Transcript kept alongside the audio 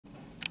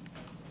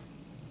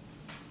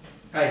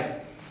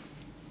Hi.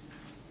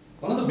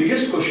 One of the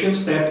biggest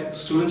questions that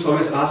students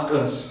always ask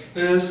us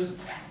is,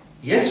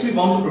 yes, we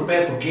want to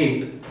prepare for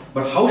GATE,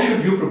 but how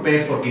should you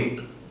prepare for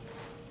GATE?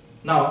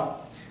 Now,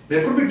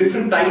 there could be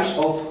different types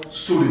of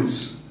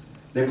students.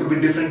 There could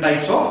be different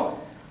types of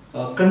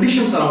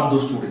conditions around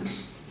those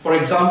students. For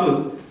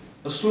example,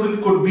 a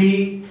student could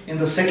be in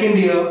the second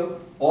year,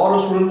 or a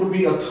student could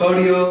be a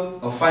third year,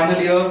 a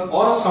final year,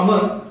 or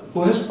someone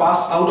who has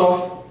passed out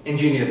of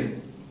engineering.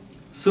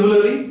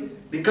 Similarly,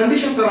 the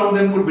conditions around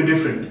them could be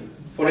different.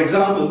 For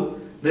example,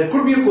 there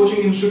could be a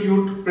coaching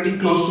institute pretty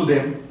close to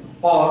them,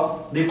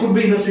 or they could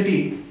be in a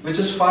city which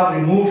is far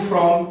removed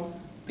from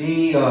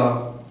the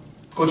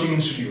coaching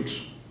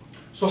institutes.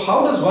 So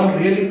how does one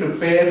really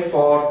prepare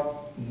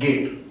for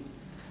GATE?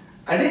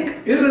 I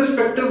think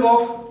irrespective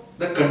of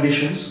the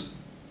conditions,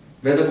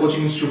 whether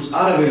coaching institutes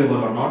are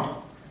available or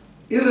not,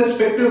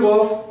 irrespective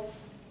of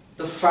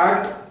the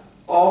fact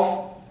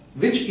of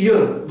which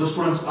year the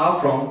students are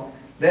from,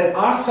 there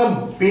are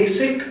some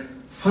basic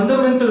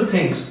fundamental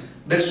things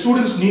that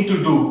students need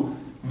to do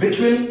which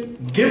will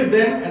give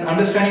them an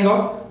understanding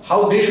of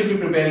how they should be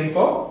preparing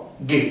for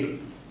GATE.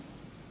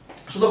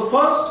 So the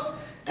first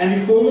and the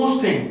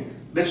foremost thing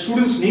that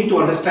students need to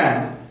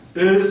understand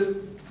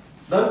is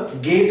the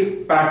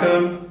GATE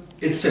pattern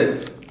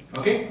itself.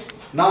 Okay.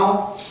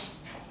 Now,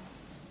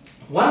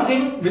 one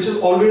thing which is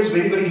always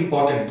very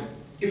important,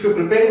 if you're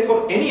preparing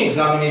for any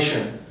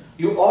examination,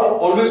 you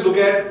always look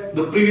at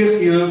the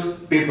previous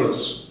year's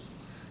papers.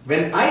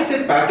 When I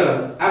say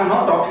pattern, I'm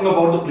not talking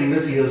about the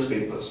previous year's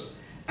papers.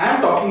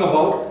 I'm talking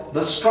about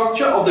the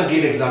structure of the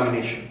GATE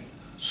examination.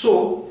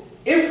 So,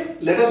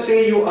 if let us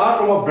say you are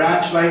from a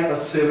branch like a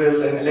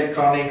civil, an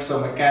electronics, a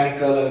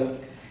mechanical, a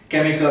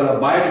chemical, a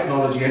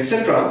biotechnology,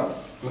 etc.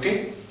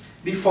 Okay,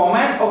 the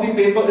format of the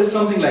paper is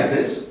something like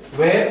this,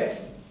 where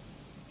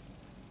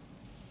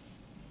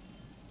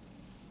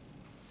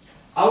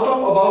out of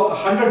about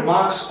 100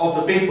 marks of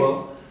the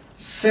paper,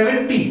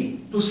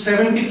 70 to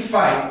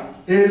 75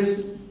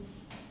 is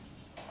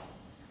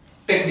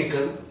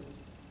technical,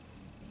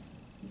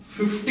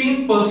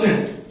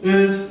 15%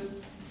 is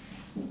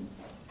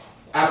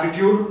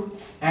aptitude,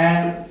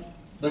 and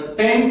the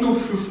 10 to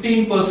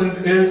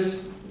 15%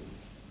 is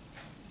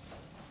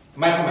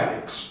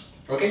mathematics.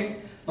 Okay.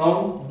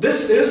 Now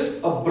this is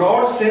a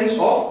broad sense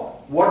of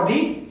what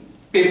the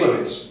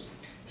paper is.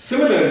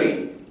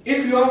 Similarly,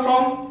 if you are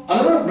from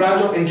another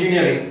branch of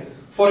engineering,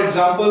 for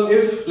example,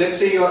 if let's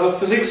say you are a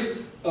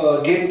physics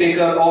gate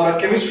taker or a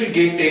chemistry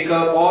gate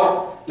taker,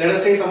 or let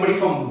us say somebody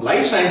from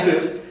life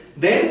sciences,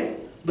 then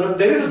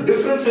there is a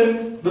difference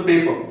in the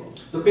paper.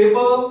 The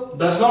paper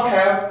does not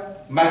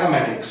have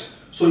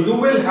mathematics. So you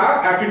will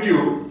have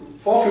aptitude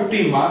for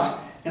 15 marks,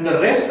 and the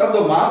rest of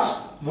the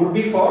marks would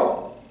be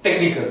for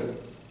technical.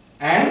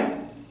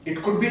 And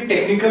it could be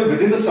technical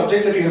within the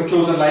subjects that you have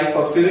chosen, like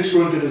for physics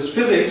students it is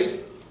physics,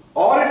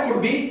 or it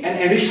could be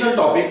an additional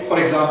topic. For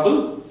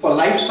example, for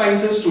life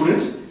sciences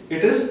students,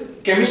 it is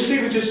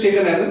chemistry, which is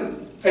taken as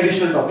an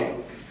additional topic.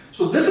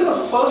 So this is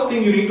the first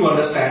thing you need to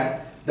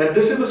understand, that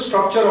this is the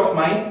structure of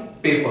my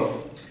paper.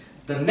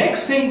 The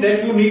next thing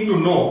that you need to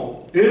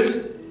know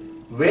is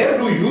where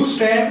do you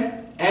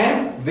stand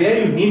and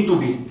where you need to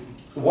be.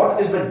 What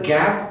is the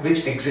gap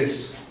which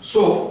exists?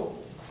 So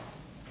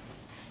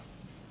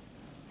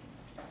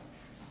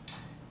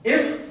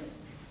if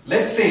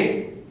let's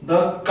say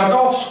the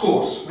cutoff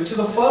scores, which is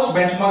the first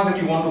benchmark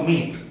that you want to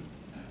meet,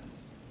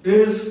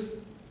 is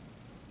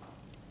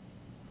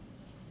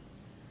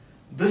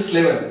this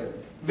level,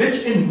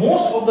 which in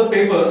most of the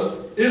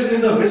papers is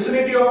in the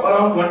vicinity of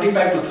around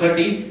 25 to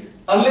 30.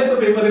 Unless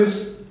the paper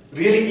is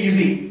really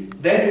easy,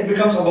 then it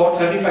becomes about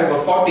 35 or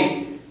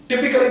 40.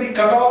 Typically the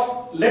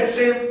cutoff, let's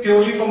say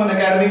purely from an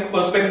academic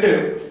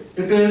perspective,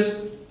 it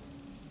is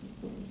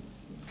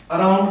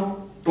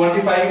around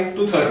 25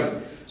 to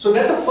 30. So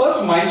that's the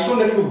first milestone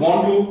that you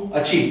want to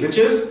achieve, which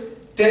is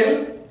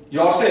tell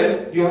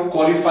yourself you have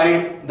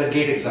qualified the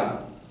GATE exam.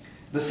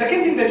 The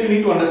second thing that you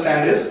need to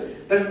understand is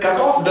that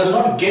cutoff does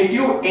not get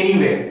you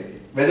anywhere.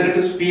 Whether it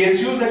is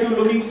PSUs that you're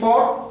looking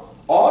for,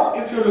 or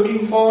if you're looking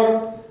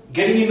for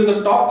getting into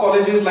the top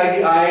colleges like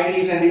the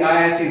IITs and the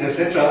IIScs,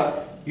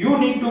 etc., you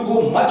need to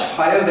go much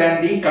higher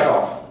than the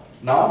cutoff.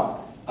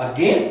 Now,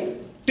 again,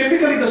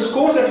 typically the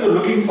scores that you're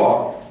looking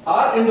for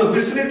are in the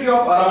vicinity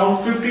of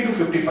around 50 to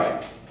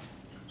 55.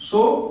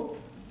 So,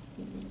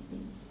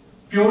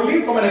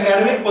 purely from an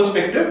academic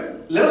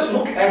perspective, let us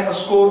look at a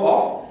score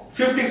of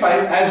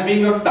 55 as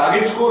being a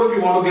target score if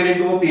you want to get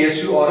into a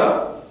PSU or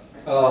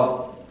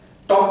a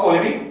top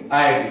quality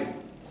IIT.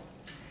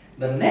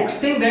 The next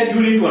thing that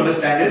you need to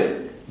understand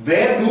is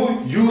where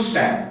do you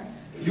stand.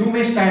 You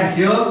may stand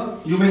here,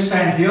 you may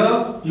stand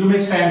here, you may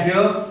stand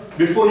here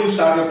before you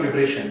start your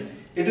preparation.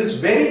 It is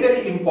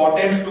very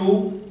important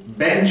to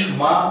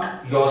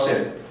benchmark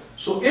yourself.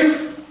 So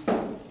if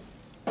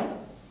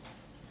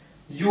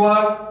you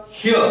are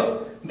here,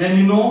 then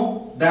you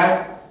know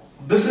that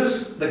this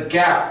is the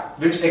gap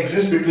which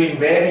exists between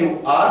where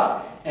you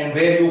are and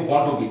where you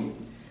want to be.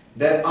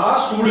 There are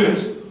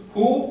students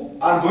who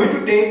are going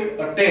to take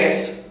a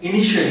test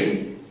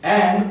initially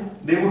and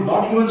they would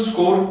not even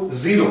score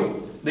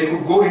 0. They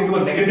could go into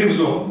a negative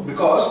zone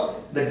because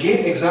the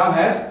GATE exam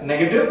has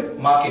negative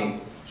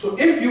marking. So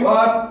if you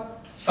are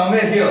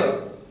somewhere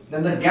here,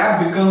 then the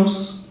gap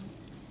becomes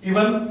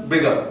even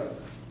bigger.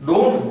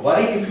 Don't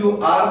worry if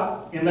you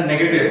are in the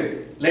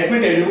negative. Let me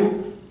tell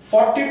you,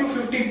 40 to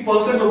 50%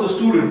 of the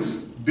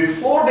students,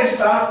 before they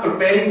start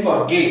preparing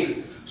for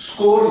GATE,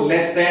 score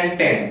less than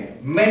 10.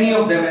 Many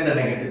of them in the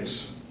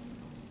negatives.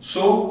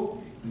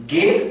 So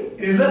GATE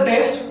is a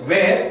test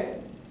where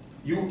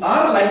you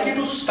are likely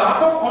to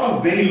start off on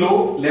a very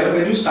low level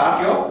when you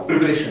start your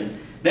preparation.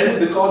 That is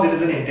because it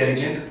is an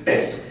intelligent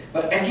test.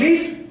 But at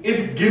least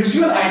it gives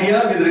you an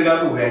idea with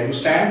regard to where you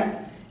stand.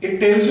 It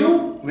tells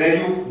you where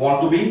you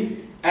want to be,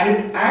 and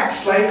it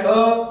acts like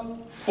a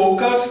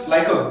focus,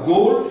 like a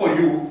goal for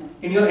you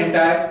in your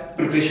entire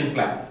preparation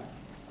plan.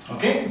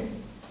 Okay?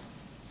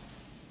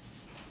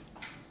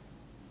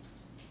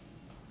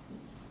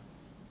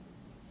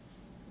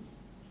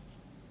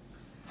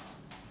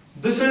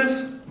 This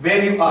is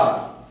where you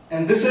are,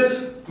 and this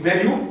is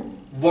where you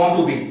want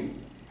to be.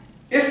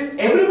 If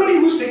everybody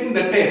who is taking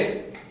the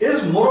test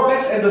is more or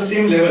less at the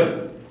same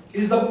level,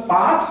 is the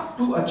path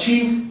to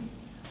achieve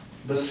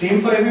the same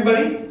for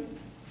everybody?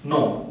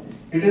 No,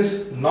 it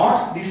is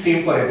not the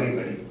same for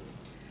everybody.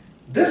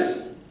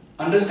 This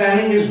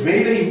understanding is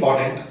very, very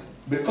important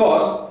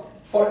because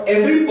for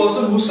every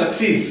person who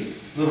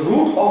succeeds, the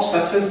route of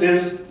success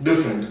is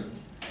different.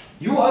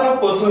 You are a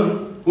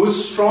person who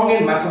is strong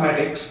in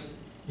mathematics.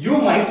 You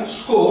might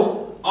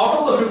score out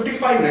of the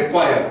 55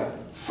 required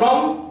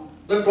from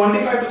the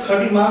 25 to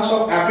 30 marks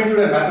of aptitude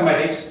and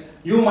mathematics,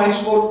 you might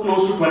score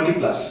close to 20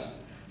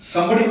 plus.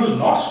 Somebody who is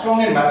not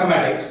strong in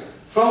mathematics,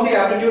 from the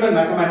aptitude and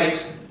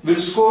mathematics will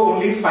score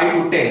only 5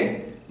 to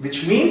 10,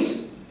 which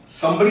means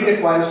somebody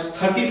requires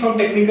 30 from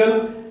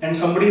technical and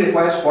somebody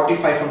requires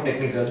 45 from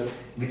technical,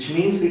 which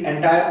means the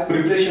entire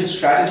preparation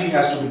strategy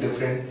has to be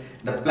different,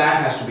 the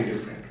plan has to be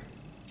different.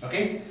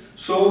 Okay?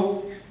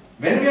 So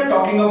when we are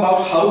talking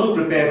about how to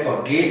prepare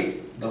for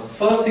GATE, the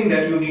first thing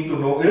that you need to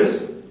know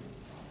is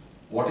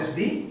what is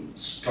the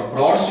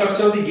broad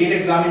structure of the GATE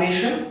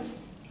examination,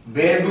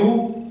 where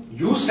do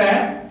you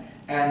stand,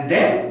 and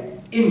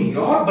then in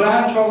your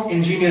branch of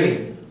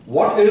engineering,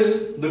 what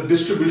is the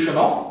distribution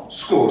of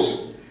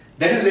scores.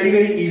 That is very,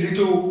 very easy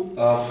to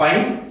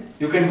find.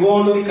 You can go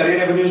on to the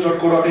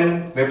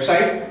careeravenues.co.in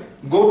website,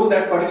 go to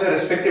that particular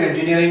respective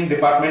engineering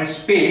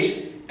department's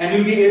page, and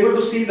you'll be able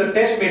to see the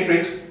test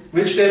matrix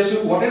which tells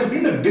you what has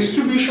been the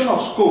distribution of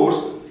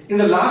scores in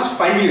the last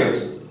 5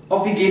 years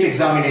of the GATE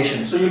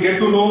examination. So you get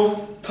to know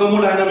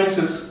thermodynamics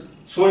is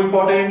so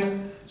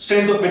important,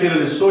 strength of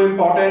material is so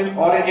important,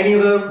 or in any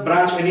other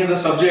branch, any other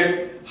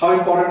subject, how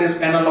important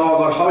is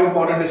analog or how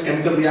important is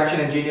chemical reaction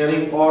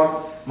engineering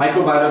or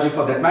microbiology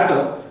for that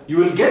matter. You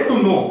will get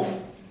to know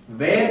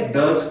where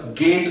does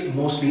GATE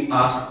mostly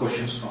ask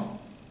questions from.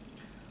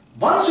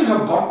 Once you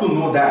have got to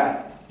know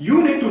that,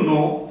 you need to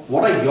know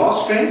what are your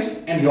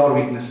strengths and your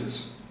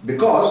weaknesses,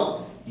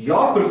 because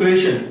your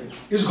preparation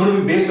is going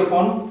to be based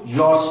upon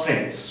your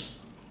strengths.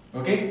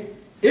 Okay?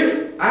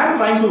 If I am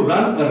trying to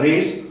run a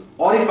race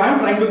or if I am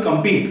trying to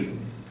compete,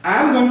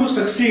 I am going to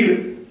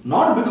succeed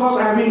not because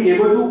I have been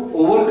able to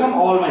overcome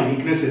all my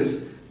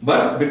weaknesses,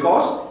 but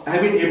because I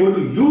have been able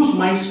to use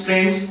my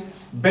strengths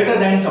better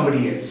than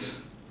somebody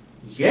else.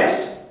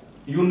 Yes,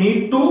 you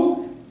need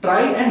to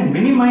try and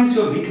minimize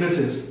your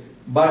weaknesses,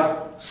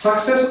 but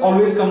success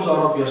always comes out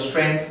of your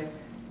strength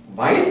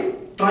while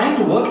trying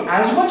to work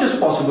as much as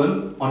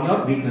possible on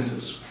your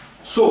weaknesses.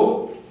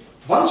 So,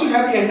 once you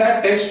have the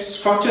entire test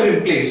structure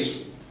in place,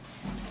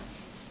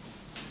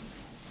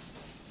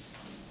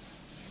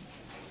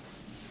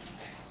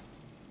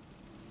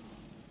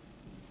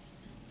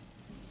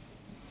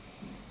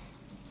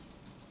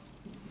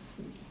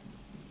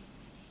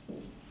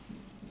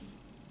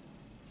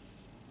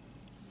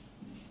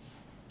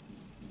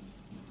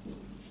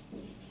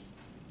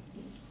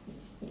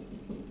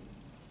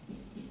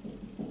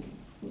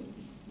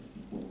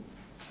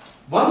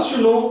 once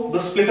you know the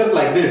split up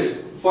like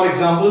this, for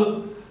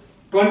example,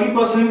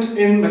 20%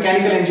 in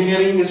mechanical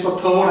engineering is for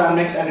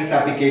thermodynamics and its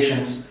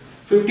applications,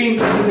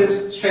 15%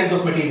 is strength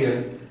of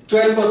material,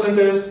 12%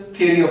 is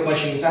theory of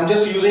machines. I'm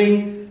just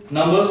using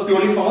numbers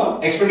purely from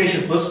an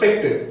explanation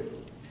perspective.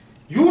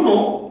 You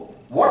know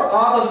what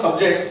are the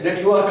subjects that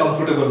you are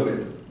comfortable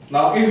with.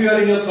 Now, if you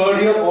are in your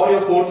third year or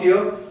your fourth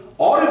year,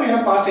 or if you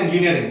have passed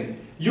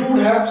engineering, you would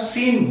have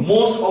seen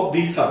most of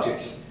these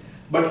subjects.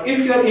 But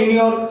if you are in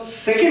your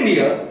second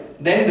year,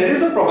 then there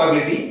is a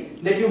probability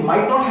that you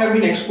might not have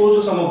been exposed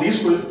to some of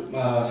these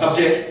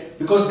subjects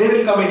because they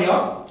will come in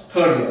your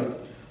third year.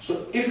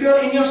 So if you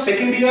are in your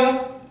second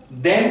year,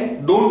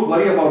 then don't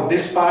worry about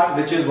this part,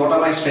 which is what are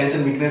my strengths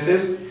and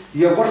weaknesses.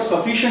 You have got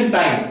sufficient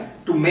time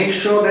to make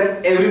sure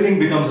that everything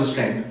becomes a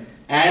strength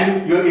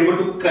and you are able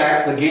to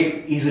crack the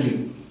GATE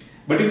easily.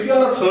 But if you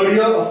are a third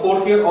year, a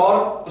fourth year,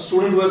 or a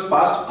student who has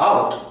passed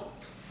out,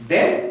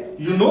 then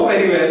you know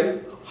very well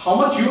how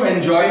much you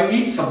enjoy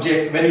each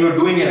subject when you are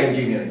doing your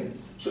engineering.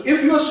 So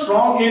if you are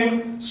strong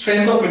in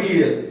strength of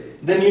material,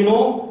 then you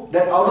know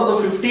that out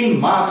of the 15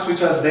 marks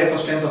which are there for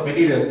strength of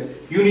material,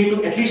 you need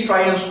to at least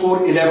try and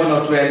score 11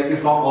 or 12,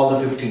 if not all the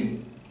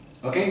 15.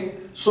 Okay?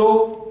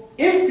 So,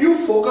 if you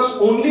focus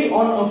only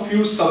on a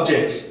few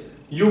subjects,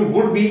 you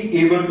would be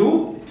able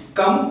to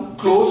come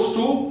close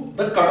to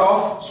the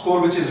cutoff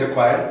score which is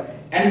required.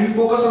 And if you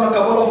focus on a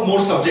couple of more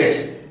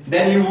subjects,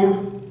 then you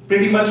would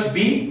pretty much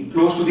be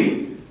close to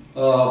the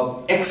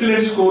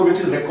excellent score which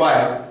is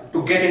required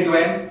to get into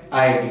an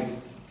IIT.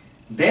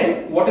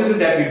 Then what is it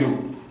that we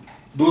do?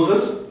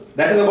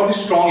 That is about the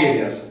strong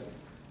areas.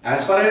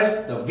 As far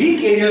as the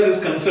weak areas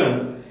is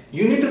concerned,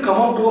 you need to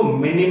come up to a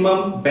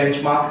minimum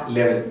benchmark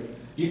level.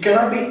 You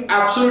cannot be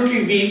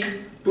absolutely weak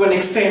to an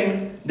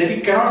extent that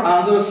you cannot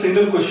answer a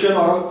single question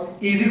or an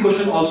easy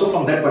question also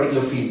from that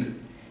particular field.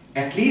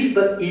 At least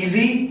the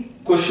easy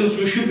questions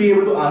you should be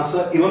able to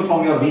answer even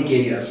from your weak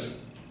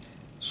areas.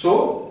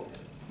 So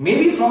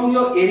maybe from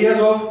your areas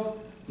of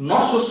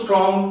not so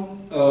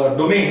strong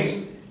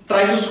domains,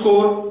 try to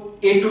score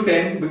 8 to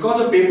 10, because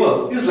a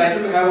paper is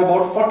likely to have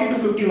about 40 to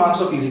 50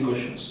 marks of easy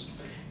questions.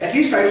 At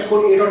least try to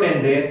score 8 or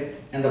 10 there,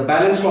 and the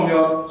balance from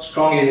your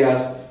strong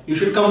areas, you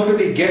should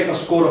comfortably get a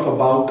score of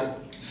about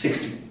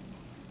 60.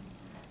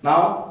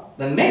 Now,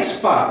 the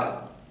next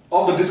part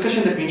of the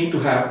discussion that we need to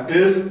have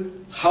is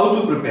how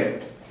to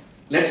prepare.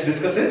 Let's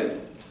discuss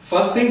it.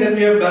 First thing that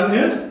we have done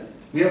is,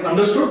 we have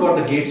understood what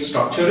the gate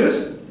structure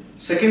is.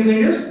 Second thing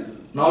is,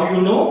 now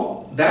you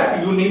know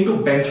that you need to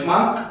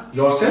benchmark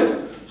yourself.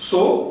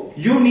 So,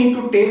 you need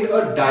to take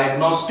a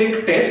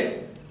diagnostic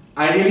test,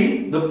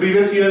 ideally the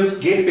previous year's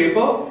gate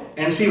paper,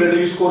 and see whether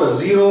you score a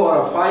 0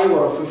 or a 5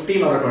 or a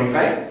 15 or a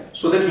 25,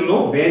 so that you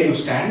know where you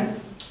stand.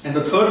 And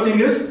the third thing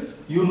is,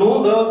 you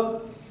know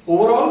the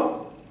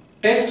overall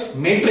test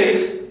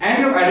matrix and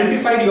you have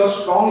identified your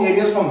strong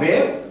areas from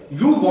where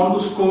you want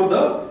to score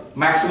the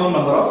maximum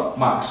number of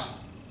marks.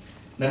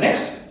 The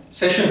next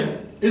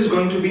session is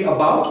going to be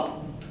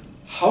about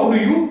how do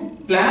you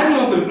plan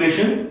your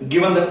preparation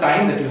given the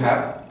time that you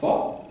have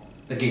for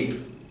the gate.